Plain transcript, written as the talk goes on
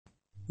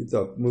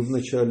Итак, мы в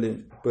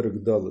начале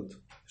перек далет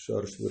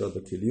шар Швира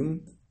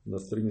Келим на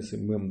странице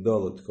мем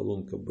далет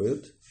колонка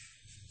бет.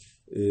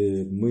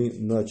 Мы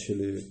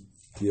начали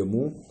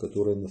тему,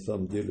 которая на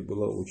самом деле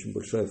была очень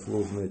большая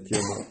сложная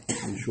тема.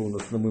 Еще у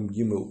нас на мем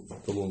гимел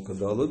колонка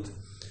далет.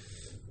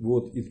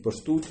 Вот ит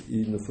паштут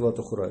и нафилат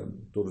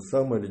ахураем. То же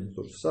самое или не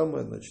то же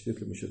самое. Значит,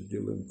 если мы сейчас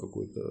делаем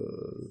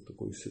какой-то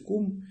такой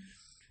секунд,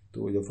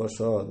 то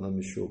Яфаша нам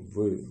еще в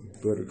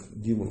перек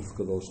гимел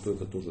сказал, что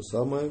это то же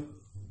самое.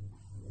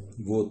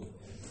 Вот,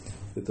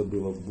 это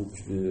было в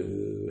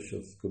букве,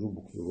 сейчас скажу,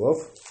 букве Вав,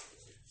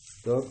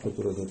 так,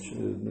 которая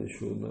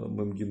еще на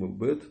Мемгимел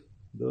Бет,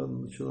 да,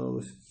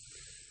 начиналась.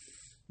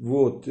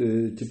 Вот,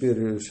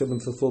 теперь Шемен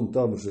Сасон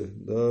там же,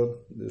 да,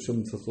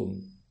 Шемен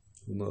Сасон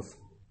у нас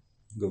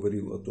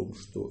говорил о том,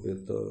 что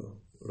это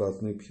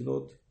разные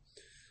пхинот.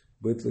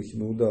 Бет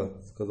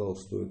Лахимеуда сказал,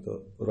 что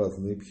это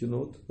разные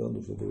пхинот, да,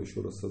 нужно было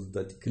еще раз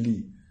создать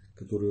кли,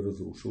 который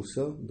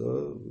разрушился,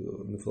 да,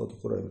 Нефилат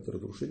Ахураим это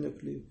разрушение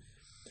кли.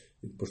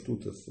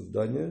 Паштут это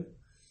создание.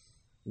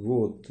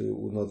 Вот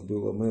у нас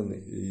был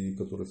Амен,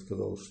 который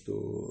сказал,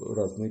 что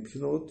разные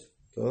пхинот,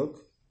 так,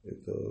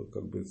 это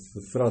как бы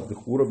с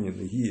разных уровней,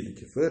 неги или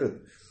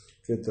кеферет.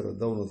 Кетера,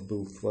 да, у нас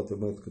был Сват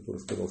Эмет,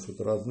 который сказал, что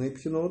это разные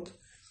пхинот.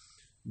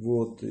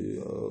 Вот, и,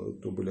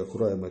 то были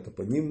Ахураем, это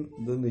по ним,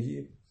 да,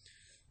 неги.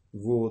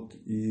 Вот,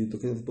 и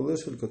наконец был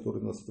Эшель,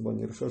 который на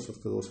основании Рашаша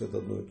сказал, что это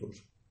одно и то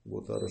же.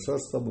 Вот, а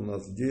Рашаш сам у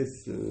нас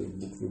здесь, в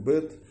букве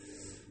Бет,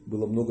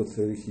 было много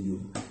царих и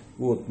юн.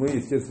 Вот, мы,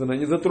 естественно,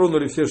 не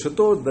затронули все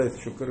шитот, да, есть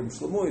еще Карим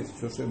Шломо, есть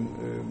еще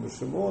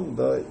Шимон,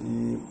 да,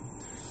 и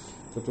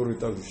которые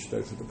также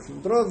считают, что это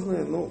почему-то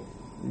разные, но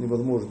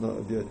невозможно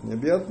объять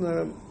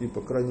необъятное, и,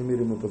 по крайней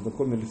мере, мы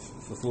познакомились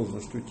со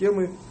сложностью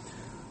темы,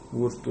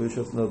 вот, что я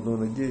сейчас на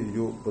одной ноге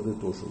ее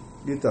подытожил.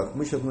 Итак,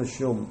 мы сейчас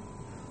начнем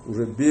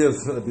уже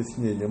без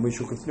объяснения, мы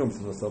еще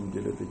коснемся, на самом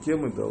деле, этой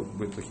темы, да, вот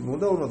Бет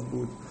Лахимеуда у нас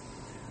будет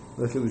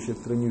на следующей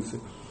странице,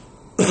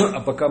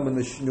 а пока мы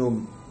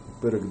начнем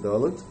перек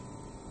далет,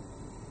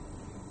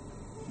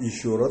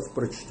 еще раз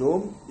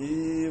прочтем,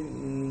 и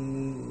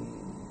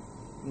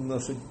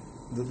наша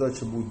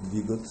задача будет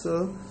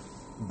двигаться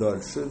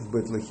дальше с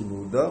Бет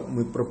Лахимеуда.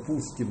 Мы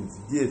пропустим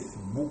здесь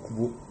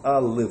букву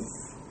Алеф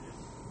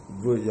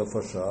в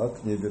Яфаша,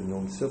 к ней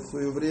вернемся в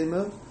свое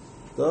время.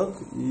 Так,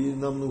 и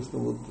нам нужно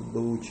вот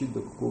доучить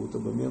до какого-то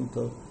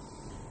момента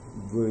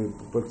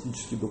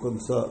практически до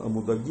конца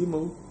Амуда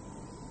Гимел.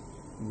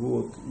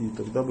 Вот, и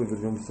тогда мы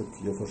вернемся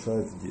к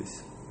Яфаша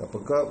здесь. А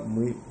пока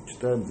мы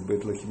читаем с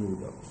Бет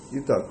Лахимеуда.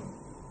 Итак,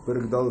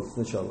 перек далет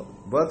сначала.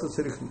 Бата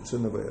царих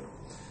шенавер.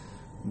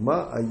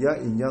 Ма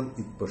ая иньян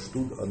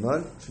итпаштуд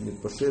аналь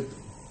шенитпашет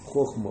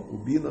хохма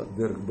убина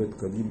дерг бет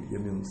калим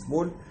ямин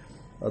смоль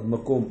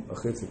адмаком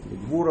ахецет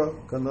ледвура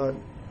каналь.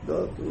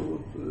 Да,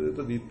 вот,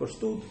 это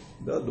итпаштуд,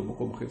 да,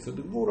 думаком ахецет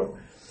ледвура.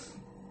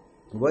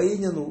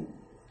 Ваиняну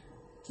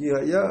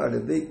кия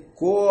алидей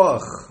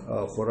коах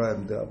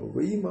ахураем де абу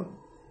ваима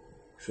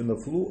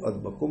шенафлу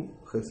адмаком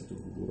ахецет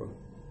ледвура.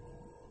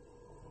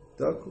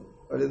 Так,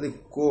 алидей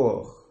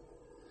коах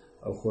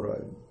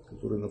ахураем,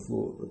 который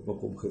нафлу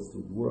адмаком ахецет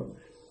ледвура.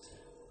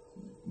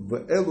 В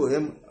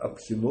элуэм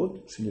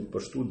абхинот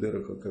шенитпаштуд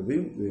дерг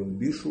акавим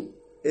вембишу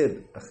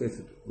эд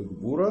ахецет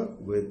ледвура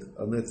вэд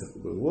анецах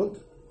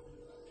вэвод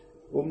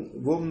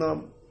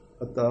Вомнам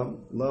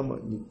атам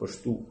лама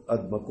нитпашту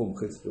адмаком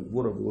хецет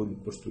двора было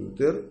нитпашту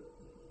ютер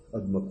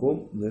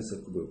адмаком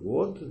несак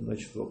вот.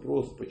 Значит,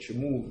 вопрос,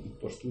 почему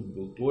нитпашту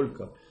был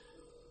только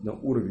на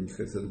уровень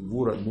хецет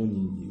двора, но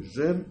не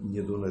ниже,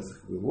 не до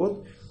несак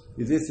вот.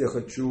 И здесь я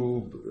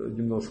хочу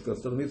немножко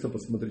остановиться,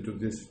 посмотреть вот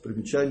здесь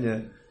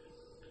примечание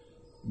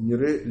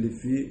Нире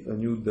лифи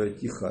анюда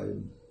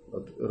тихаем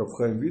от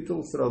Равхаим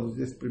Витл, сразу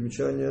здесь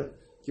примечание.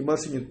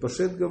 Кимаши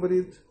нитпашет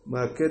говорит,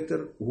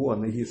 маакетер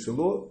гуанеги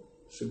шило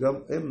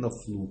шигам эм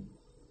нафлу.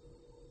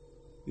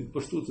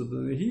 Нитпаштут это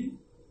неги,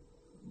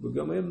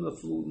 бегам эм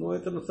нафлу. Но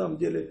это на самом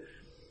деле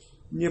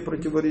не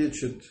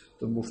противоречит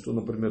тому, что,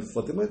 например,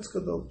 Фатимет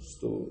сказал,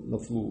 что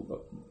нафлу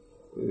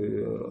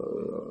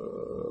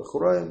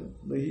ахураем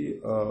неги,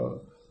 а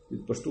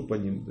нитпашту по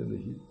ним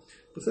неги.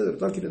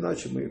 Так или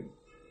иначе мы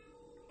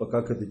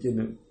пока к этой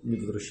теме не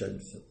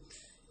возвращаемся.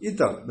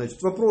 Итак,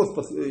 значит, вопрос,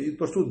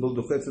 Итпаштут был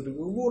до Хецет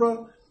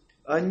Гура,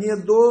 а не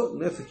до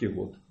Несаки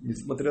год.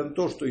 Несмотря на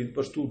то, что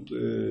Итпаштут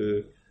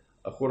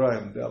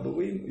Ахураем да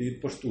Абавим и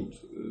Итпаштут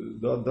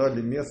да,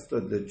 дали место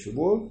для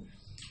чего?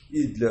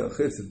 И для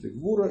Хецет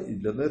Гура, и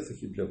для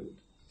Несахи, и для год.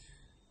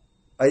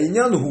 А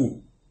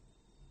Инянгу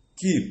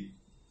Ки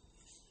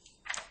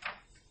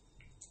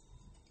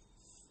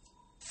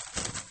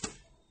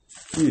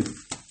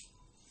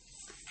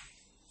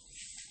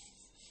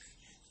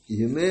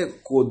Ине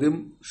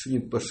кодем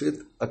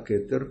шинитпашет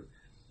акетер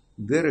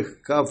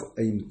дерех кав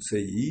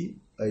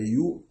аимцаи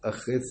аю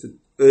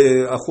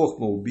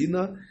ахохма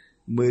убина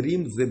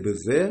мерим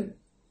зебезе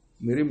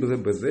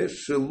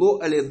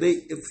шело алядей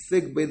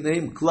эфсек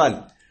бейнаим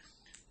клаль.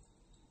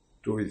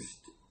 То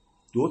есть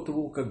до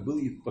того, как был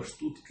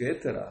итпаштут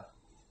кетера,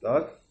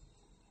 так,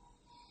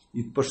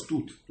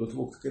 итпаштут, до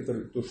того, как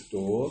это, то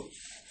что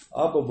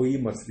Аба вы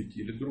им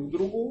осветили друг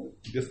другу,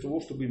 без того,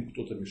 чтобы им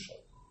кто-то мешал.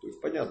 То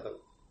есть понятно,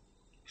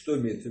 что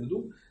имеется в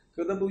виду.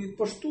 Когда был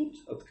итпаштут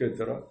от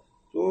кетера,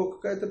 то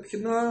какая-то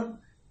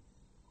пхина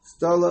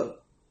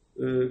стала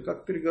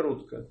как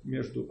перегородка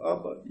между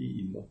Аба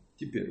и Има.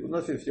 Теперь у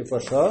нас есть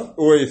Яфаша,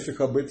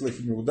 Бейт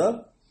Лахим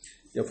Иуда.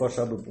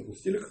 Яфаша мы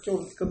пропустили, как я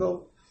уже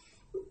сказал.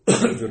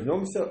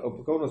 Вернемся. А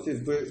пока у нас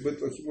есть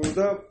Бейт Лахим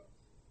Иуда,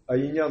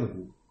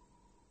 Айнянгу.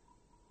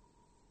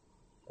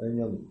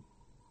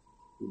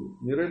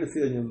 Нирели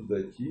фианин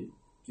дати,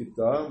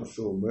 китам,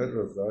 шоумер,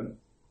 разаль,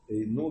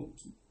 эйну,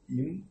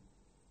 им,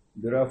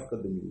 биравка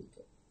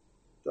демилта.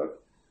 Так,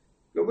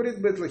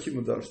 говорит Бейт Лахим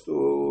Иуда,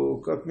 что,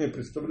 как мне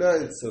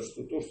представляется,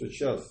 что то, что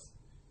сейчас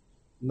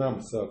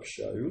нам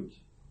сообщают,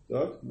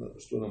 так,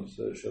 что нам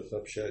сейчас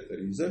сообщает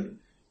Аризаль,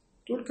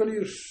 только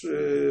лишь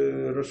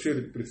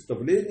расширить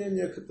представление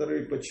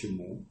некоторые,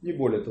 почему. Не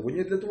более того,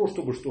 не для того,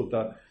 чтобы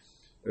что-то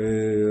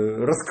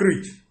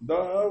раскрыть,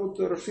 да, вот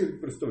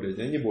расширить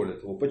представление, не более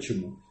того.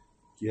 Почему?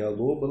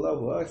 Киало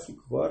глава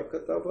хиквар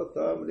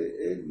катаватам ле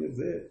эль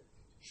мезе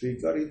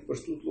шейкарит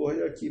паштут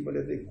логая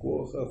кималядей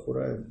коха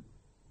хураем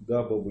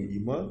дабавы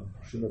има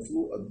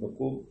шинафлу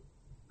адмаком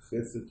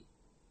хесед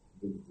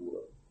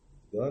бульбура.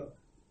 Да?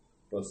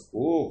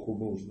 Поскольку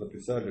мы уже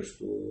написали,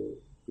 что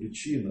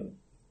причина,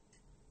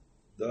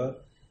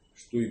 да,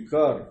 что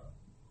икар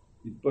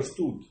и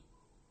паштут,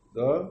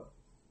 да,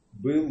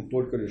 был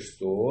только лишь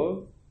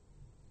что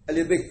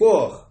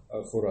алидекох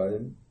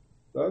ахураем,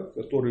 так,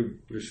 которые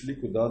пришли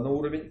куда на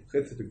уровень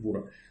хесед и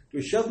гвура. То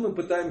есть сейчас мы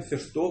пытаемся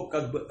что,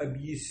 как бы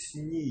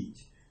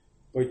объяснить,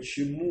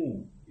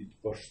 почему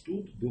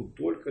итпаштут был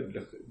только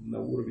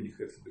на уровень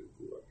хесед и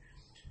гвура.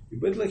 И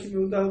Бейт Лахим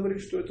Иуда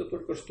говорит, что это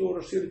только что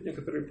расширить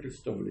некоторые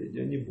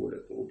представления, не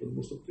более того,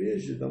 потому что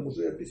прежде нам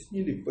уже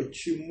объяснили,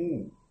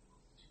 почему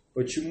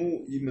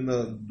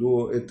именно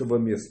до этого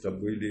места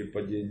были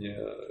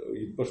падения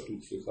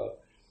итпаштут слиха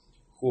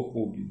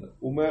хохма убина.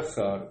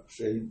 Умеахар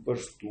шеит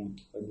паштут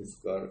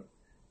анискар.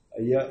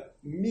 А я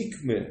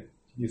микме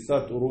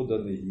несат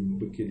урода неим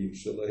бекелим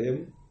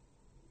шалаем.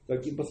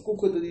 Так и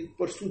поскольку этот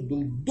итпаштут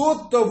был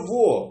до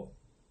того,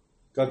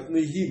 как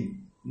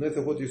неим, на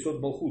это вот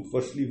Исод Малхут,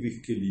 вошли в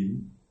их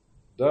келим,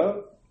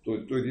 да, то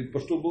есть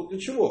итпаштут был для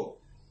чего?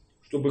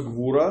 Чтобы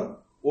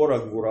гвура, ора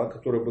гвура,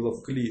 которая была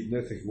в кли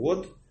несых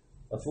вот,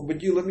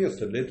 освободила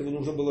место. Для этого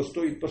нужно было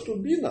что?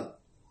 Итпаштут бина.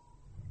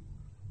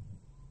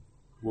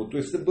 Вот, то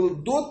есть это было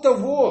до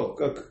того,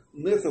 как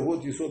Неса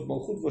вот Исод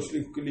Малхут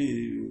вошли в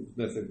кли в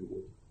Неса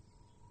вот.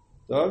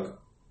 Так.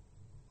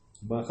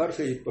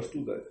 Махарша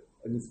итпаштуда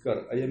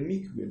анискар. А я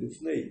микме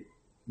лифней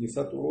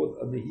несат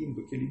урод анегим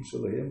бекелим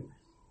шалаем.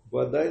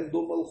 Вадайн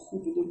до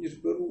Малхут ло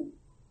нишберу.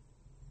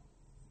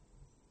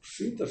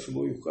 Пшита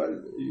шло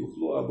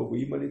юхло абаву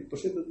ималит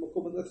пашет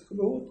макома Неса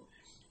вот.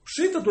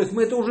 Пшита, то есть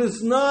мы это уже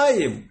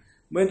знаем.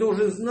 Мы это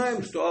уже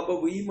знаем, что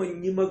Аба и Има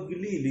не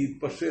могли ли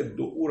пошед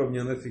до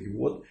уровня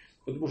Нецахиот,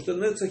 потому что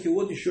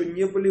Нецахиот еще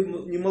не были,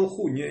 не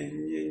Малху, не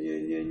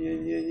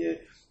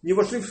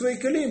вошли в свои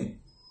калим.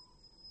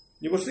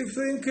 Не вошли в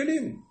свои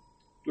калим.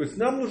 То есть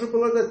нам нужно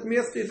было дать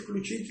место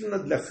исключительно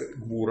для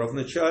гвура в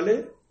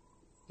начале,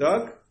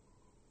 так,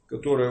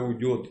 которая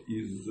уйдет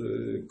из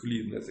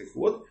кли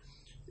Нецахиот.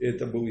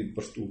 Это был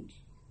итпаштут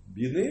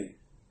бины.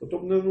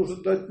 Потом нам нужно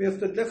дать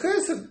место для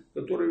хесед,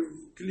 который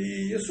в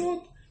кли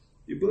есот.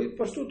 И был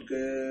итпаштут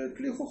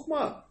кли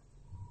хохма.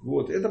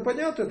 Вот. Это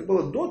понятно. Это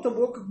было до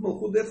того, как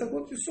Малхут это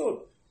вот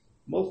Исод.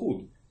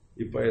 Малхут.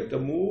 И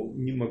поэтому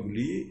не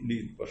могли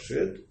ли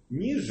итпашет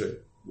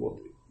ниже.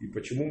 Вот. И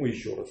почему мы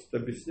еще раз это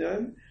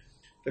объясняем.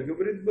 Так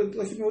говорит Бейт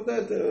Лахим Иуда,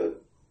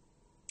 это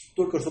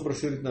только чтобы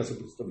расширить наше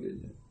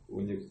представление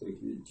о некоторых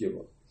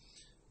темах.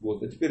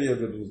 Вот. А теперь я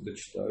вернусь,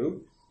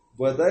 дочитаю.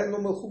 Вадай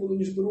но Малху было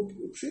ниже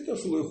пшита,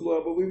 шулой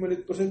хлуаба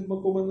вымалит пашет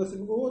макома на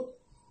сынгот.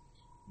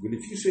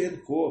 Глифиша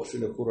эн кох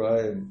шеля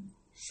хураем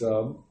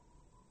шам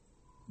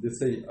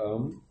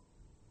десайам.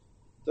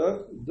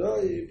 Так,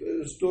 да, и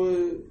что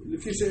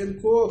лифиша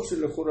эн кох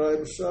шеля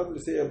хураем шам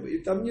десайам. И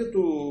там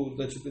нету,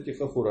 значит, этих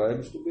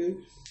ахураем,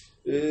 чтобы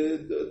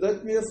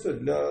дать место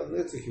для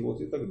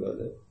нецахиот и так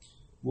далее.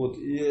 Вот,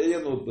 и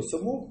я нот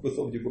басамук,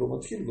 басов дебром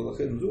отхиль,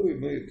 балахензу, и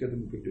мы к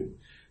этому придем.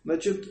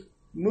 Значит,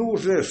 мы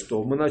уже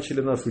что? Мы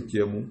начали нашу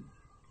тему.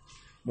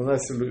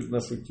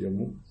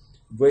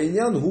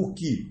 Вайнян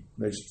гуки.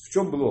 Значит, в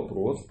чем был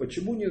вопрос?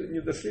 Почему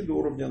не дошли до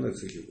уровня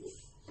Нецахиот,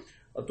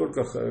 а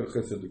только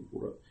хесед и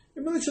гвура? И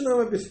мы начинаем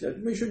объяснять.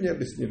 Мы еще не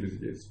объяснили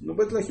здесь. Но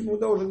Бейт Лахим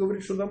Иуда уже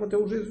говорит, что нам это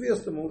уже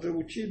известно, мы уже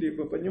учили, и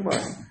мы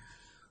понимаем,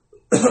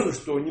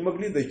 что не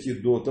могли дойти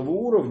до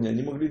того уровня,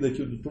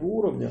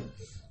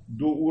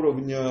 до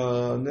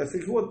уровня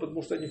Нецахиот,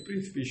 потому что они, в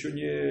принципе, еще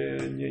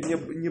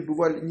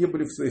не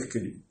были в своих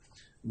калим.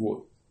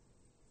 Вот.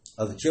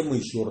 А зачем мы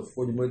еще раз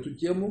входим в эту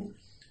тему?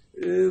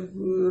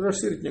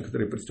 Расширить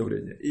некоторые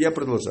представления. И я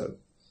продолжаю.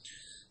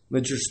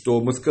 Значит, что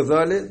мы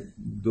сказали?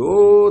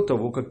 До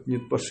того, как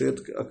нет пашет,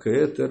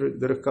 акетер,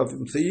 дерекав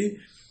мцаи,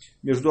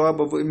 между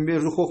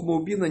хохма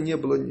убина не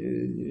было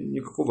ни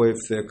никакого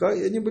эфсека,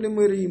 и они были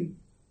мэрим,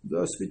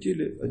 да,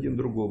 светили один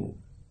другому.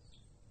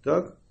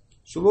 Так,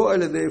 шело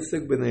алиде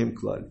эфсек бенаим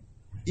клаль.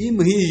 Им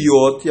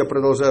гиот, я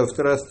продолжаю,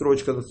 вторая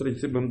строчка на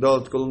странице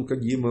мемдалат колонка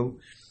гимел.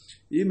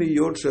 Им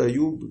гиот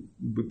шаю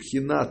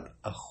бпхинат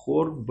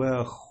ахор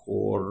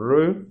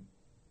беахор.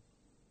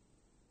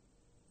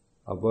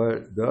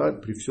 Да,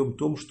 при всем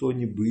том, что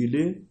они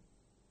были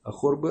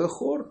ахор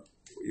беахор.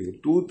 И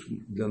вот тут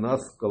для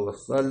нас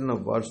колоссально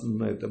важно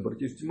на это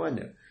обратить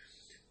внимание.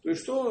 То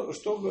есть,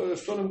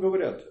 что нам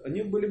говорят?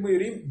 Они были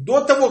мэрим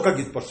до того, как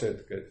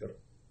Итпашет кетер.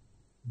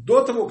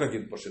 До того, как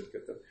Итпашет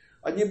кетер.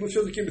 Они бы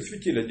все-таки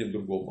светили один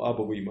другому.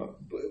 Аба има.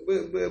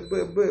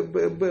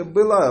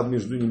 Была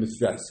между ними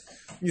связь.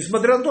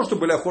 Несмотря на то, что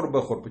были ахор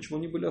бахор. Почему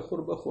они были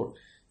ахор бахор?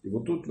 И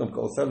вот тут нам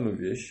колоссальную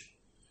вещь.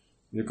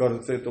 Мне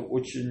кажется, это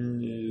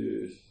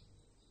очень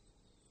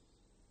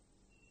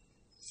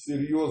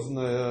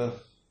серьезная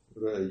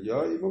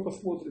рая. И мы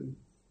посмотрим.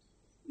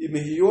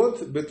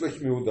 Имеет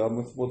Бетлахмиуда.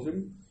 Мы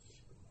смотрим.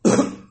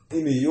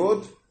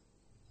 Имеет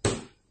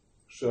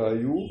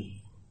Шаю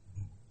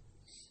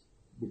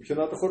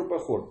Бубхината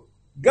Хорбахор.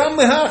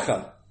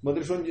 Гаммегаха.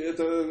 Смотри, что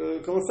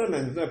это колоссально,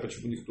 я не знаю,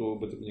 почему никто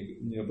об этом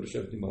не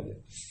обращает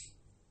внимания.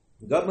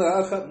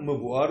 Гаммегаха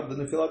Мавуар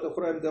Данафилата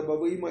Хурайм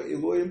Дабавыма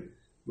Илоим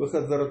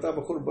Вахазарата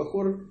Бахор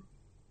Бахор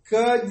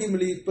Кадним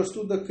Лит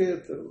Паштуда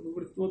Кетер.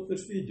 Говорит, вот мы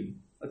же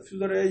видим.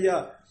 Отсюда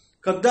рая.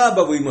 Когда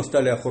Бавыма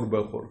стали Ахор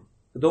Бахор?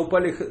 Когда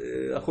упали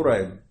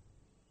Ахураим.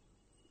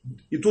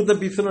 И тут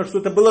написано, что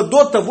это было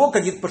до того,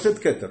 как Итпашет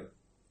Кетер.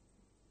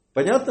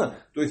 Понятно?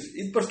 То есть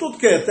Итпашет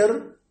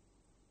Кетер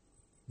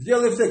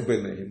сделал эфсек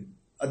бейнегим.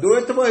 А до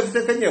этого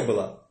эфсека не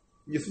было.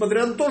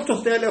 Несмотря на то, что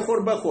стояли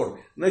Ахор Бахор.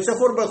 Значит,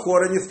 Ахор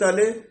Бахор они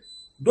стали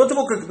до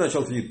того, как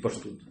начался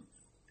Итпашет.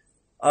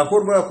 А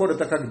Ахор Бахор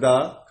это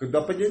когда?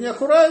 Когда падение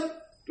Ахураим.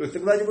 То есть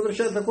тогда они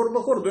возвращаются на Ахор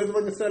Бахор. До этого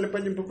они стали по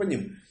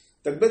ним.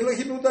 Так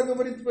Бетлахмиуда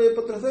говорит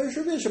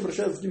потрясающую вещь,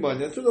 обращает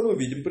внимание. Отсюда мы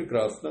видим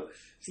прекрасно,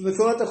 что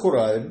Нафилат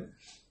Ахураим,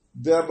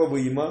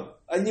 Дабавыма,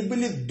 они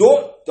были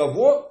до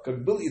того,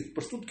 как был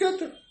Итпаштут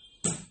Кетер.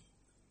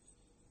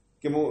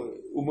 Кему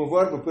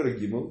умывар бы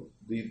перегимал,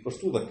 да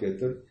Итпаштут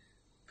Кетер,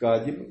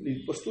 Кадим,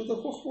 Итпаштут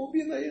Хохма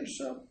Убина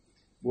Эншам.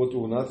 Вот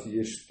у нас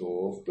есть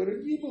что в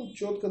перегимал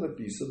четко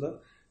написано,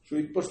 что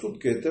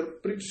Итпаштут Кетер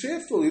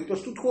предшествовал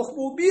Итпаштут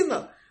Хохма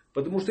Убина.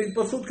 Потому что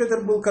Итпаштут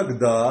Кетер был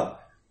когда?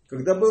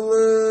 Когда был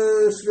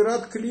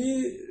Швират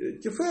Кли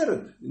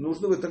Тиферет.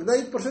 Нужно бы тогда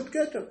Итпашет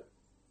Кетер.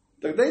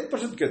 Тогда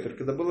Итпашет Кетер,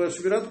 когда был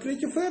Швират Кли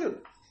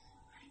Тиферет.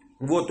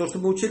 Вот то, что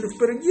мы учили в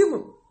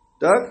Перегиму.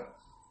 Так?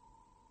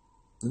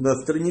 На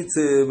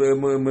странице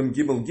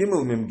Мемгимл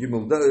Гимл,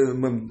 Мемгимл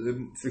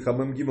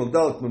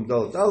Далат,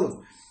 Мемдалат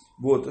Алов.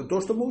 Вот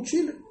то, что мы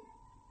учили.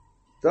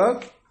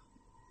 Так?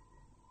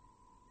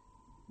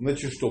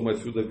 Значит, что мы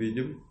отсюда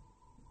видим?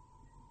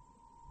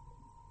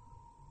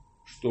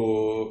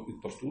 Что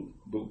Итпаштут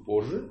был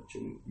позже,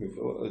 чем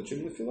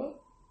Нафила.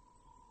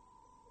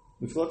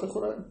 Нафилат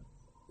Ахураим.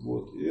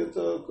 Вот. И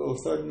это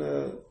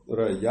колоссальная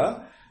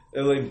рая.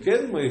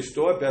 Элаймкен мы,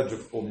 что опять же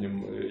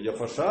вспомним,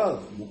 Яфаша,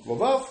 буква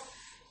Вав,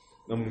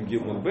 нам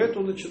Гимн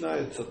Бету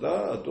начинается,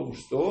 да, о том,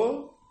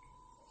 что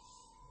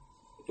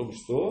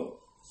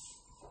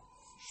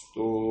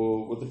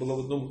вот это было в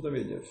одно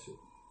мгновение все.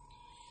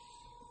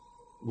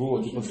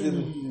 Вот, и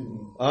последний.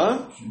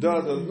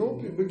 Да,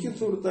 ну,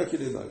 Бекицур так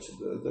или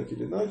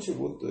иначе,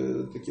 вот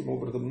таким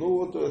образом, ну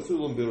вот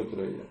отсюда он берет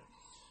рая.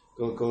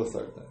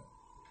 Колоссально.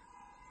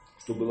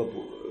 Что было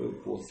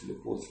после.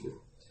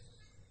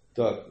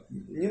 Так,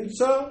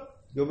 немца,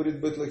 говорит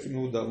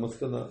Бетлахмиуда,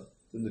 Маскана,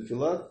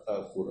 Нафилат,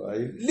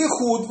 Ахураим,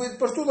 Лихуд, вы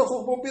Паштуда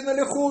Хохмабина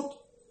Лихуд.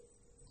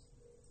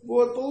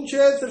 Вот,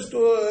 получается,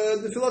 что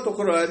Нафилат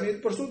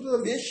Ахураим, Паштуда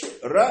вещи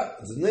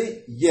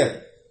разные.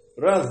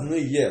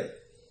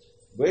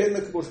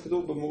 Военных может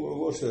кто бы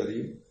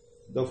Мошарим,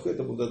 да в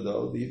это будет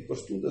дал, и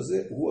Паштуда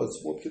зе, вот,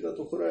 смотри на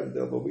Ахураим,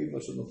 да бабы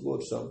машину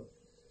флот сам.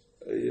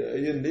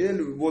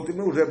 Вот и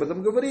мы уже об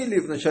этом говорили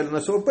в начале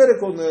нашего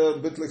перека,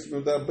 он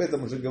Бетлахмиуда об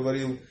этом уже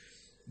говорил.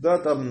 Да,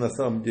 там на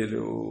самом деле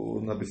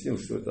он объяснил,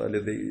 что это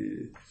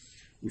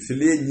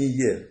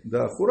усиление,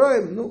 да,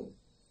 Ахураим, ну,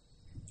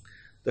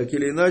 так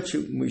или иначе,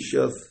 мы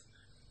сейчас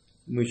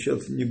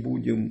не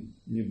будем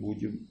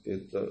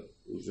это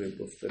уже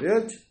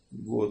повторять,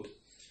 вот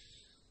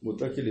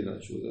так или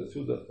иначе, вот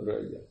отсюда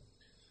рая.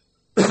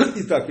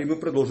 Итак, и мы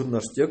продолжим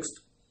наш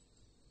текст.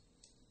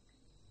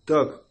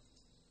 Так,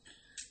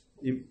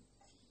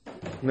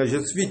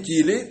 значит,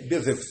 светили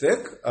без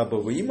эфсек,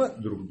 абавима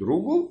друг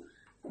другу,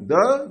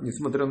 да,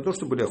 несмотря на то,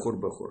 что были Ахор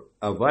Бахор.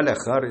 Аваль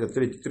Ахар, это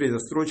третья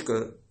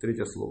строчка,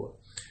 третье слово.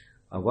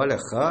 Аваль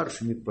Ахар,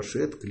 Шмит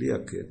Пашет, Клия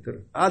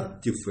Кетер,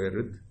 Ад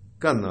Тиферет,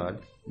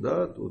 Каналь,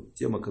 да, вот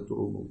тема,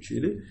 которую мы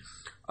учили,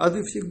 Ад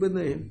и всех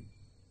Бенеем.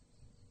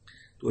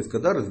 То есть,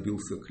 когда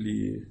разбился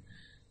Кли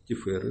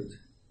Тиферет,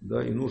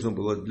 да, и нужно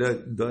было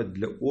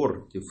для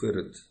Ор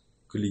Тиферет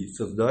Кли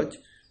создать,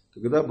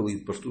 тогда был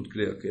Итпаштут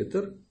Клия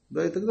Кетер,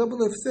 да, и тогда был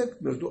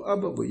эфсек между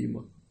Аба и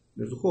Има,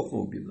 между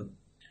Хохма и Бина.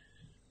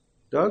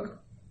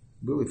 Так,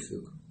 был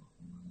эфсек.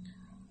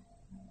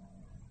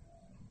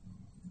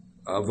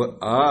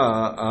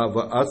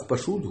 Аз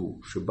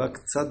пашудгу,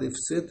 шибак цады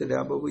всет или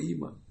абава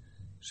има.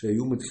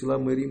 Шаюм тхила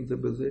мэрим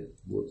дбз.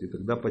 Вот, и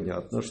тогда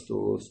понятно,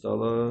 что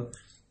стало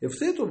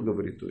эфсет, он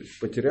говорит, то есть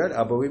потеряли,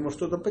 абава има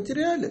что-то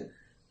потеряли.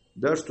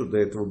 Да, что до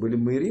этого были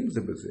мэрим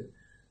дбз.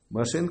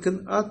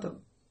 Машенкен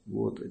атом.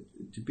 Вот,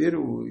 теперь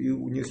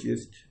у них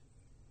есть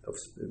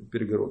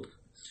перегородка.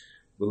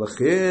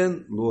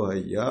 Велахен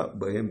луая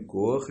баэм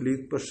коах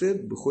лит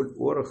пашет бхоль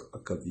орах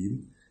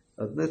акавим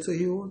одна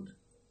цагиот.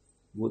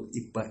 Вот,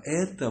 и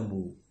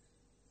поэтому,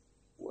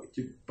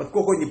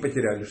 поскольку они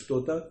потеряли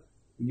что-то,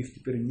 у них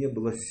теперь не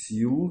было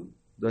сил,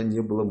 да,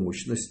 не было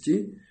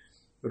мощности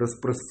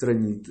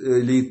распространить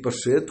лит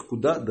пашет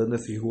куда до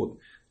насигот.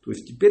 То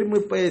есть теперь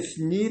мы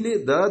пояснили,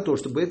 да, то,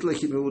 что Бейт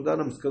Лахим Иуда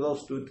нам сказал,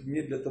 что это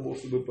не для того,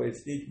 чтобы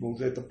пояснить, мы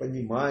уже это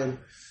понимаем,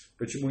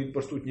 почему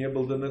Итпаштут не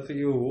был дан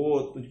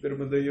год, но теперь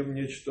мы даем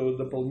нечто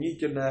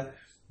дополнительное,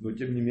 но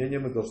тем не менее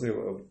мы должны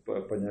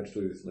понять,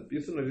 что здесь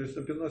написано. Здесь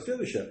написано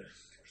следующее,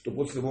 что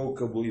после того,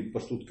 как был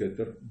Итпаштут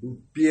Кетер,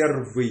 был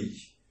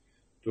первый,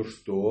 то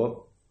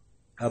что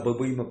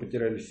Абабаима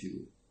потеряли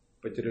силу,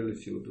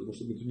 потому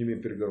что между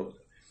ними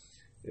перегородка,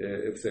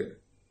 эфсек.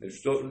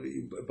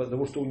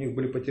 Потому что у них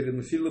были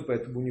потеряны силы,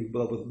 поэтому у них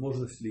была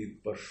возможность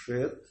лит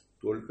пашет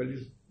только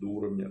лишь до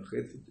уровня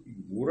хесед и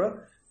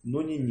гвура,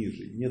 но не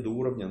ниже, не до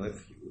уровня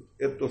насхилут.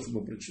 Это то, что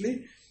мы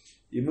прочли,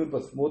 и мы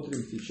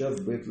посмотрим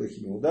сейчас Бейт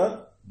Лахим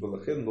Иуда,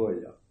 Балахен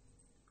Луая.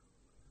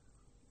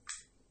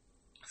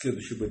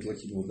 Следующий Бейт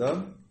Лахим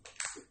Иуда.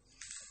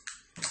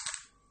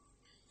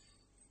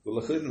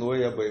 Балахен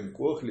Луая Баэм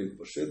Коах лит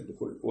пашет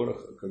бхоль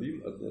орах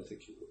акавим одна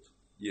цагиот.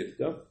 Есть,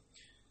 да?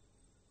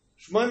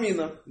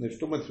 Шмамина, значит,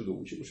 что мы отсюда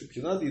учим?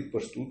 Шепхинад и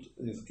паштут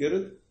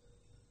нискерет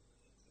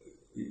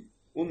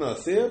у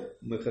нас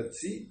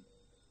мехаци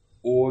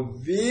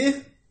ови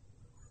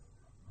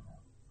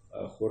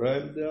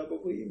ахураем де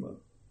абабаима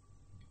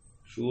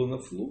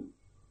шулонафлу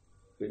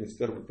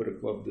канискар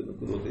переквабды на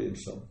куда-то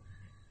иншам.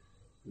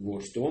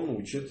 Вот что он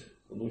учит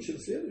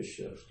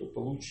следующее, что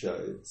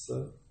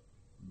получается,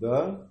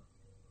 да,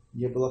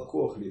 не было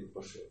кохлит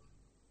пашет,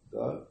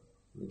 да.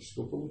 Значит,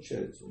 что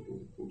получается?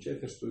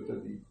 Получается, что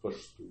это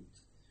паштут.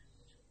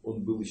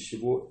 Он был из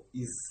чего?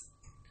 Из,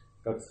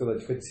 как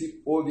сказать,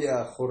 хаци ови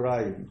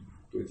ахураим.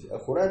 То есть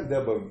ахураим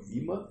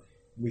дабавима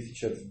мы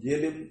сейчас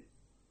делим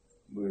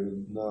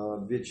на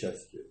две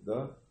части,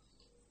 да,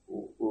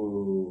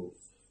 в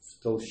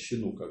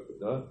толщину, как бы,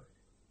 да.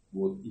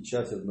 Вот, и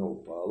часть одна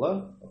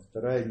упала, а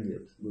вторая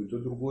нет. Ну и то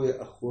другое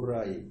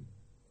ахураим.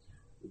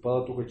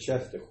 Упала только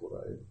часть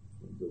ахураим,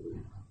 он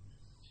говорит.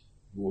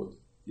 Вот.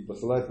 И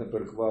посылает на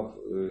перхвав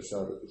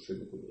шара души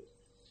на кудот.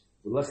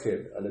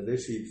 Влахен,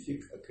 алядеши и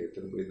псик,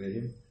 акетер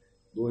бейнагим,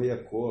 доя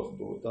коах,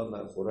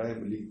 доутана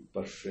ахураем ли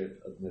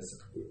пашет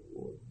однесах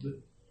вывод.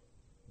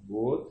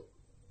 Вот.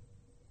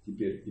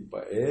 Теперь и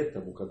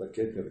поэтому, когда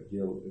кетер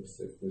делал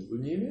эфсек между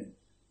ними,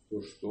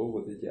 то что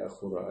вот эти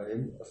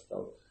ахураем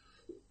осталось,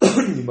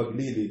 не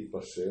могли ли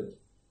пашет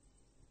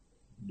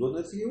до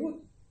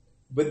насгиот.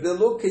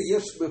 Беделока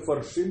еш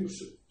бефаршим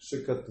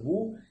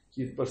шекатву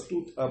кит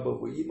паштут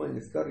абаваима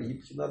нискар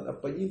епхинад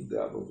апаним де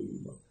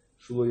абаваима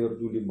шло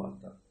ярду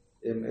лимата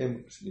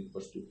шнит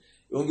паштут.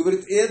 И он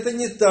говорит, это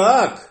не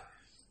так,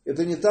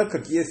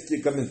 как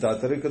есть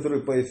комментаторы,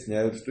 которые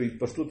поясняют, что их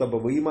паштут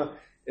абаваима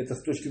это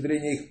с точки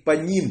зрения их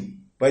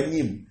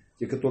паним,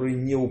 те, которые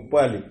не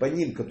упали,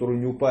 паним, которые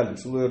не упали,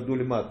 шло ярду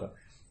лимата.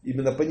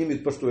 Именно паним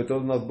это пашту, это у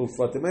нас был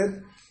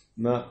Фатимет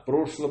на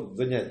прошлом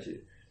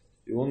занятии.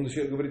 И он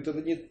еще говорит,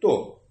 это не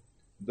то,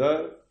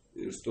 да,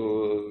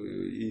 что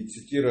и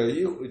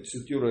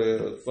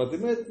цитируя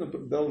Фатимет,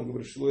 да, он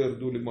говорит, шло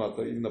ярду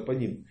лимата, именно по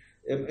ним.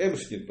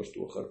 Шнит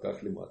пашту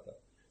харках лимата.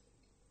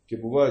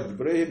 Кебува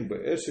дибрейм б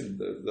эшель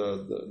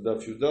да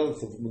фьюдал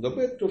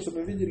мудабет, то, что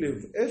мы видели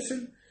в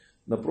эшель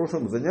на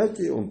прошлом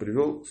занятии, он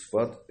привел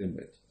сфат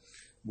эмет.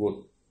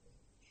 Вот.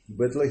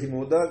 Бейт Лахим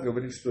Иуда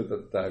говорит, что это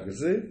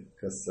также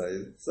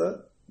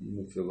касается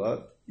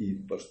нафилат и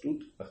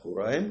паштут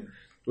ахураем,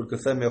 только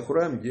сами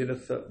ахураем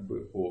делятся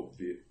в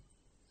обе.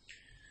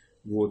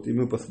 Вот, и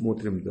мы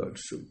посмотрим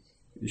дальше.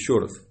 Еще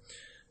раз.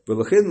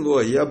 Велахен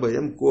луа я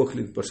баем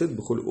кохлит пашет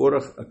бхоль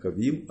орах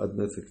акавим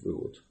однесек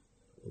вывод.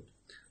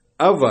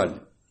 Аваль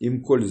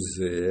им коль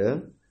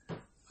зе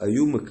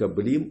аю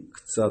макаблим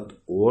кцат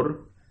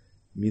ор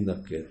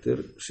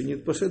минакетер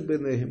шинит пашет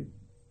бенегим.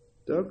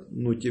 Так,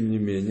 но тем не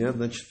менее,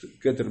 значит,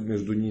 кетер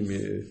между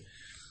ними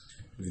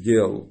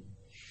сделал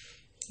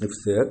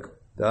эфсек.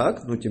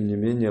 Так, но тем не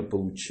менее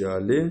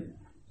получали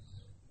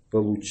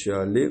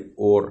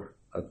ор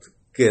от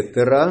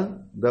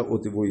кетера, да,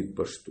 от его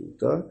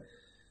итпаштута,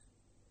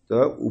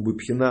 да,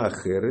 убыпхина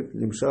ахерет,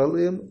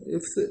 нимшалем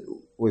эфсек.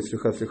 Ой,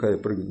 слегка, я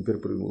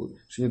перепрыгнул.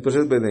 Шинит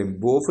пашет бенегим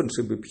бофен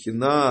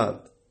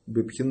шебепхина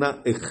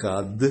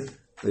эхад,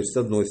 значит, с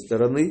одной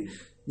стороны,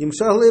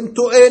 нимшалем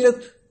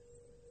туэлет.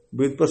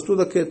 Будет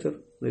паштуда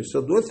кетер. Значит, с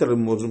одной стороны,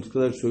 мы можем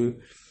сказать, что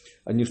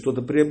они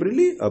что-то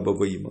приобрели,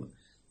 абаваима,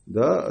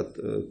 да,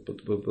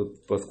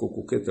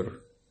 поскольку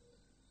кетер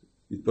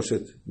и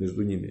пашет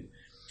между ними.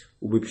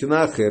 У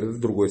бипхина ахер, с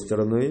другой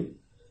стороны,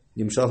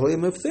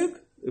 Нимшахлаем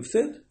эфсет,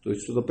 то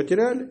есть что-то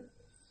потеряли.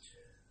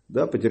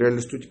 Да, потеряли,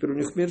 что теперь у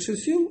них меньше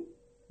сил.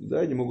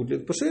 Да, не могут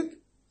лет пашет.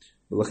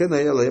 Лахен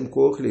аялаем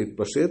коах лет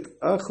пашет,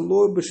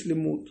 ахлой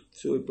башлемут.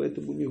 Все, и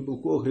поэтому у них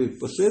был коах лет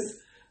пашет,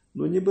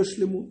 но не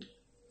башлемут.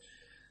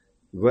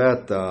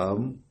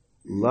 Ватам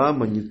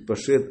лама нит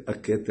пашет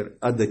акетер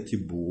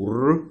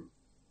адатибур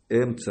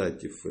эмца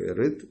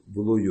тиферет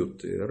вло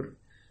йотер.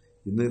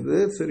 И на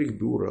это царих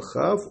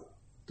биурахав.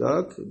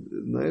 Так,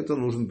 на это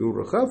нужен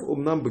биурахав.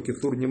 Омнам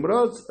бакисур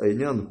нимрац, а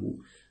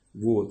инянгу.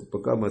 Вот,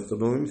 пока мы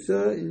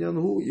остановимся,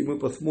 инянгу, и мы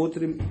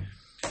посмотрим.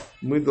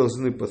 Мы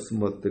должны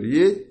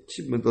посмотреть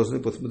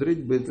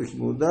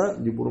Бетахимуда,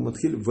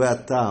 Дибурматхиль,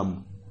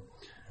 Ватам.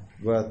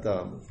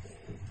 Ватам.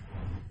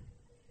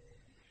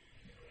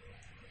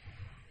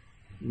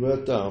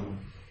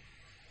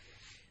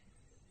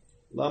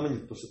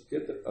 Ламанит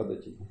пашеткетер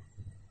адатибу.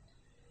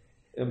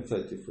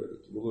 Эмца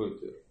тиферет,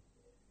 влойтер.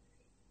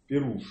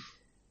 Пируш.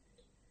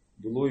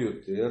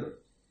 Влойтер,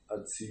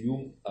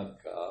 ациюм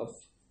акав.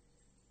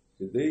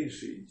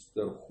 Кедейши,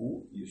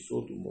 старху,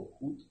 есоду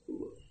малхут.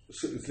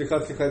 Слегка,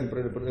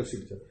 неправильно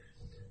ошибся.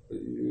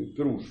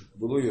 Пируш,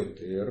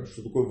 влойтер.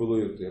 Что такое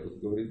влойтер?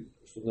 Говорит,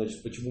 что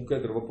значит, почему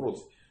кетер?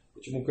 Вопрос.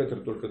 Почему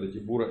кетер только до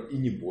тибура и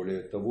не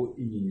более того,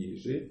 и не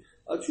ниже?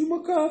 Ациюм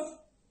акав.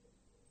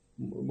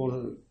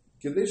 Можно...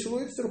 כדי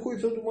שלא יצטרכו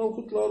יסוד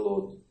ומלכות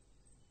לעלות,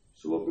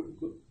 שלא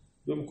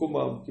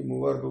במקומם,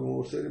 כמובן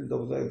במאושרים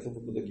давзаем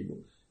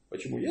сафабадагиму.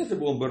 Почему? Если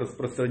бы он бы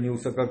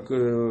распространился, как,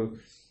 в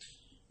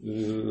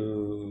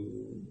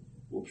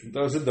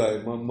общем-то,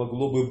 ожидаемо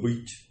могло бы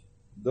быть,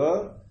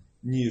 да,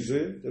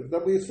 ниже, тогда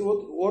бы если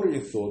вот ор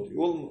есод, и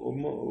он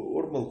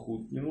ор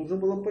малхут, не нужно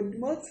было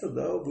подниматься,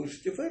 да,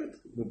 выше тиферет.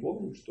 Мы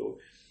помним, что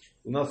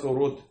у нас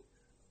урод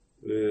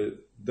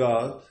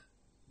дат,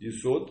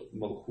 есод,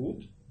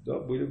 малхут, да,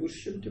 были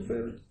выше, чем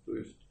тиферет. То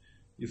есть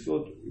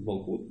Исод и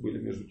Малхут были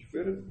между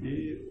тиферет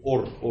и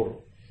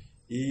ор.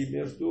 И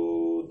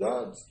между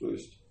дат, то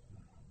есть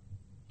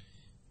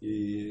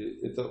и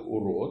это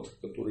урод,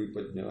 которые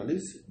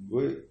поднялись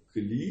в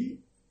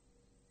кли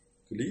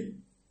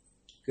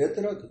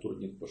кетера, который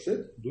нет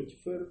пашет, до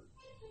тиферет.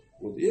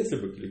 Вот если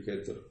бы кли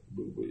кетер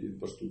был бы и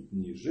паштут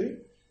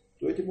ниже,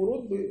 то этим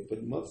урод бы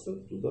подниматься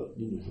туда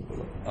не нужно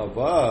было.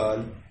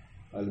 Аваль,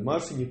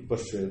 альмаши нет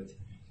пашет,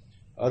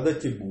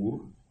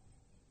 адатибур,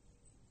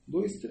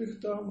 до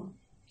истрихтама,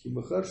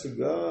 кимахар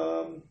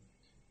шигам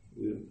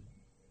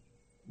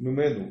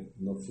мемену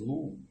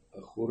нафлу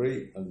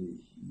ахурей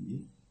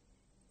анихи,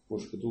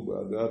 может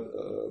катуба агат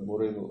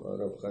морену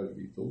равхай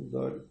витал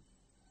даль,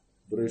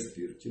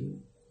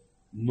 брешпиртин.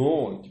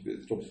 Но,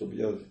 теперь, стоп,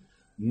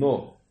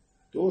 но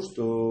то,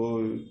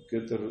 что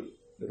кетер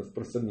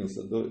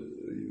распространился до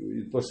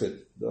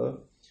пашет,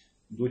 да,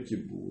 до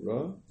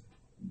тибура,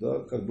 да,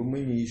 как бы мы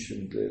не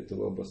ищем для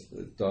этого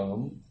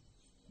там,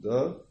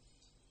 да,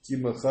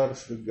 Тимахар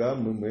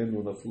Шигам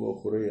Мемену Нафло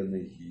Хурея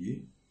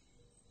Неги.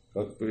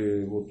 Как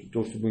вот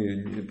то, что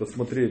мы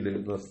посмотрели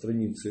на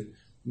странице.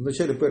 В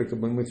начале перека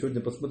мы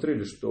сегодня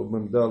посмотрели, что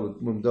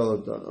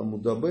Мемдалат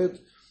Амудабет,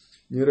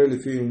 Нирели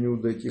Фею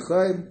Нюда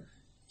Тихайм,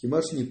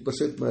 Кимашнит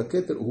Пашет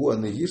Маакетер,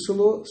 Гуанеги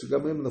Шило,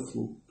 Шигамем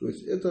Нафлу. То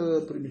есть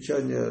это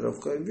примечание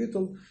Равхайм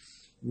Витал.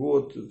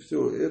 Вот,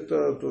 все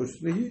это, то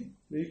есть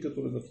Неги,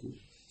 который Нафлу.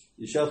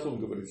 И сейчас он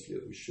говорит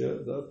следующее,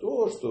 да,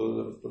 то,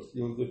 что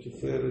распространилось до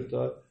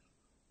Тиферета,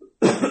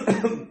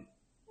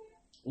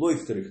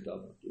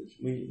 лойстерихтама, то есть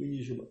мы не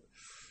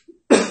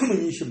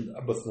ищем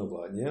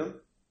обоснования,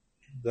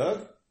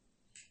 да,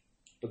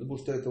 потому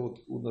что это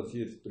вот у нас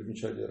есть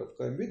примечание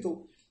Равхайм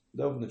Витал,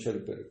 да, в начале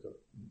перека,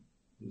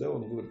 да,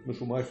 он говорит,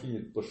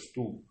 Мешумахинит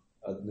пашту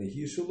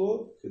аднеги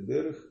шило,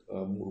 хедерх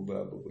амурбе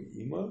абаба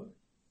има,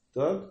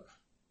 так,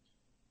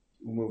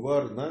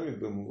 умывар нами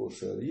бемво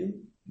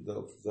шарим,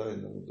 да, в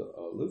зайнам да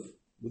алев,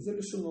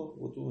 зарешено,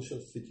 вот он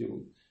сейчас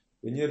цитирует.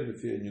 Венерели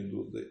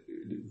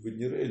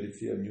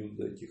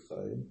фианюда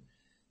тихаем,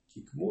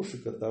 кикмоши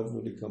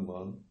катавну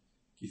ликаман,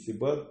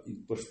 кисибад и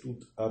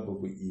паштут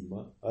абавы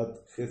има,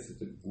 от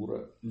хесетек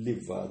бура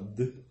левад,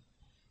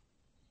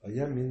 а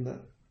я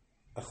мина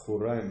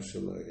ахураем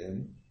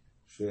шелаем,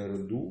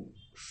 шерду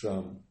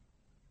шам.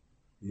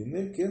 И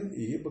некен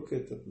и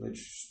ебакета,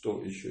 значит,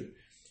 что еще?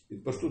 И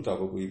паштут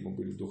абавы има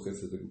были до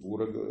хесетек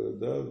бура,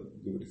 да,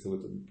 говорится в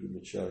этом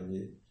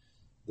примечании,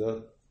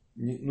 да,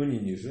 но не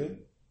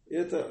ниже.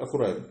 Это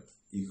ахураем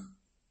их,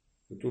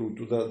 которые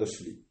туда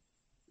дошли.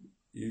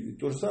 И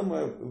то же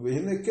самое,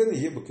 венекен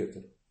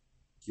ебакетер.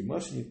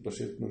 Кимашнит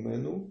пашет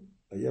мемену,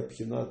 а я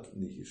пхинат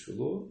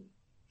нехишило,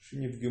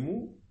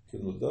 шиневгему,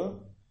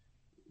 кенуда,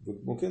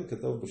 векмокен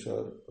катав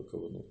бешар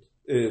акаванот.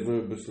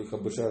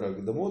 Бешар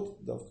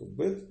агдамот, давка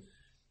бет,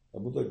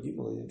 абуда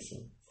гимала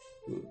яншан.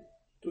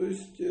 То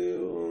есть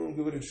он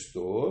говорит,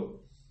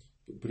 что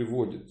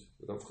приводит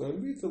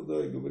Равхайм Витал,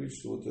 да, и говорит,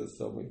 что вот это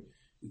самый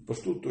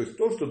пашту, то есть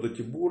то, что до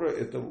тибура,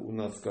 это у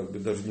нас как бы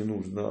даже не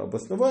нужно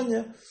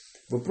обоснование.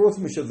 Вопрос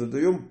мы сейчас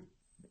задаем,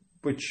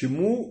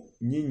 почему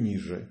не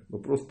ниже.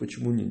 Вопрос,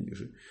 почему не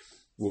ниже.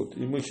 Вот. И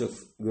мы сейчас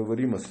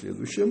говорим о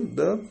следующем.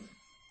 Да?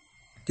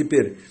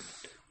 Теперь,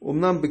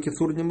 Умнам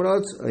бекисур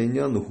немрац,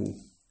 айнянгу.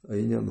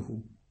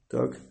 Айнянгу.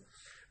 Так.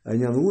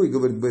 Айнянгу, и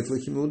говорит Бейт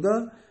Лахим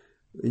Иуда,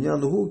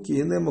 айнянгу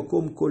киене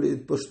маком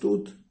колеет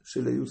паштут,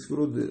 шеляют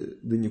сфероды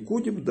да не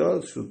кудим,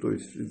 да, что, то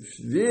есть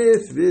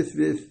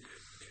весь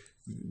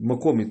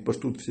макомит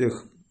паштут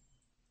всех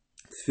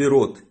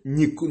сферот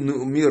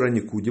мира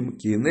не кудим,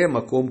 киене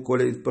маком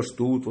колеет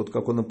паштут, вот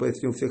как он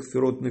пояснил всех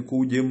сферот не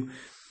кудим,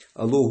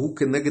 алогу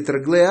кенегет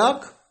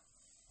раглеак,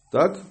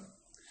 так,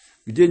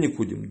 где не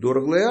кудим? До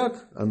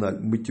раглеак, она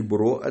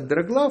мытибро от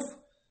драглав.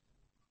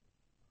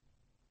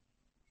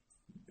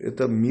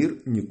 Это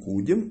мир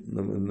Никудим,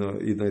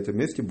 и на этом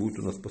месте будет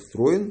у нас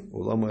построен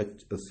Улама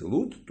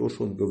Ацилут, то,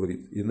 что он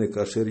говорит. И не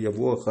кашер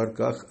яво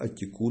ахарках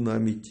атикуна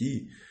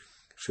амити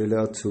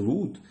шеля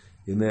Ацилут,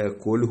 и не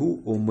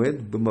кольгу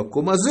омед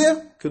бемаком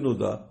азе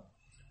кенуда.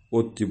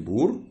 От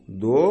Тибур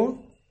до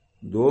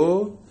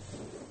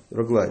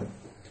Раглаем.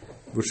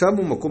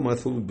 Вышаму маком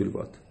Ацилут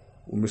бельват.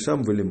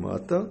 Умешам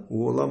велимата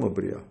у Улама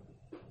Брия.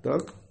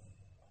 Так?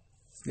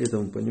 Это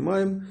мы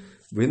понимаем.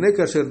 Вейне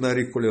кашер на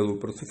риколелу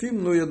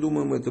просуфим, но я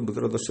думаю, мы это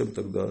Бетрадашем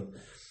тогда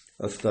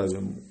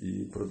оставим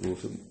и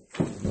продолжим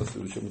на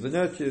следующем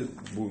занятии.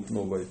 Будет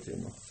новая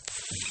тема.